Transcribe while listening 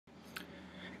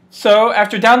So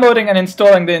after downloading and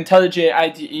installing the IntelliJ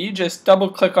IDE, just double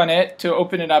click on it to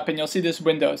open it up and you'll see this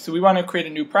window. So we want to create a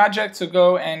new project, so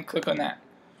go and click on that.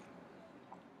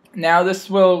 Now this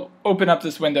will open up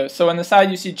this window. So on the side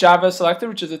you see Java selected,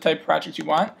 which is the type of project you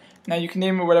want. Now you can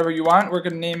name it whatever you want. We're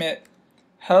going to name it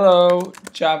Hello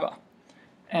Java.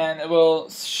 And it will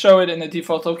show it in the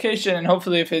default location, and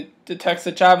hopefully if it detects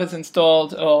that Java is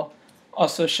installed, it will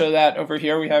also show that over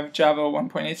here. We have Java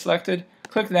 1.8 selected.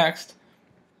 Click Next.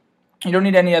 You don't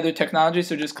need any other technology,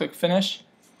 so just click Finish.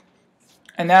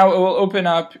 And now it will open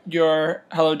up your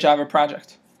Hello Java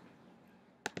project.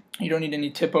 You don't need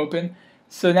any tip open.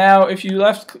 So now if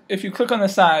you click on the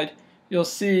side, you'll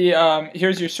see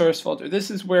here's your source folder.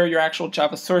 This is where your actual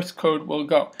Java source code will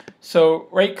go. So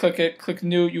right click it, click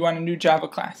New. You want a new Java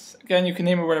class. Again, you can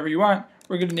name it whatever you want.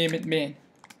 We're going to name it main.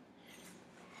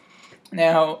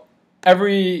 Now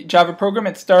every Java program,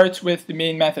 it starts with the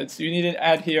main method. So you need to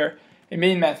add here a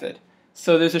main method.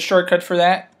 So there's a shortcut for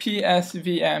that,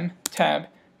 PSVM tab.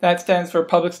 That stands for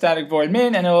public static void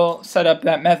main, and it will set up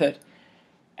that method.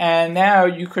 And now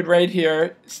you could write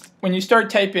here, when you start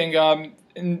typing,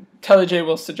 IntelliJ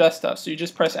will suggest stuff. So you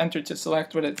just press enter to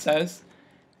select what it says.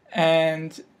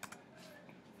 And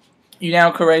you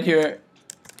now could write here,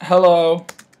 Hello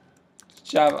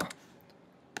Java.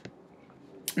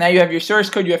 Now you have your source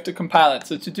code, you have to compile it.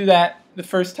 So to do that, the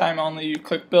first time only, you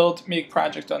click Build, Make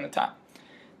Project on the top.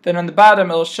 Then on the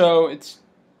bottom, it'll show it's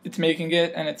making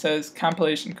it, and it says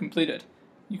compilation completed.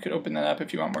 You could open that up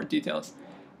if you want more details.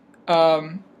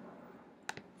 Now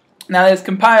that it's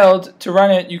compiled, to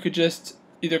run it, you could just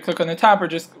either click on the top or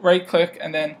just right click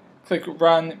and then click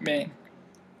Run Main.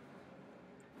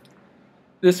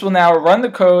 This will now run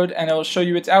the code, and it will show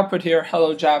you its output here,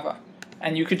 Hello Java.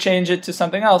 And you could change it to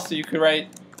something else, so you could write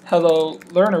Hello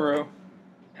Learneroo,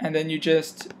 and then you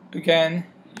just, again,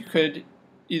 you could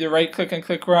either right click and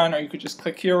click Run, or you could just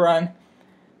click here Run.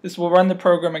 This will run the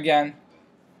program again.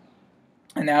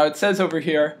 And now it says over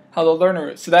here, Hello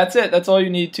Learneroo. So that's it. That's all you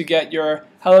need to get your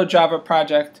Hello Java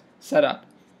project set up.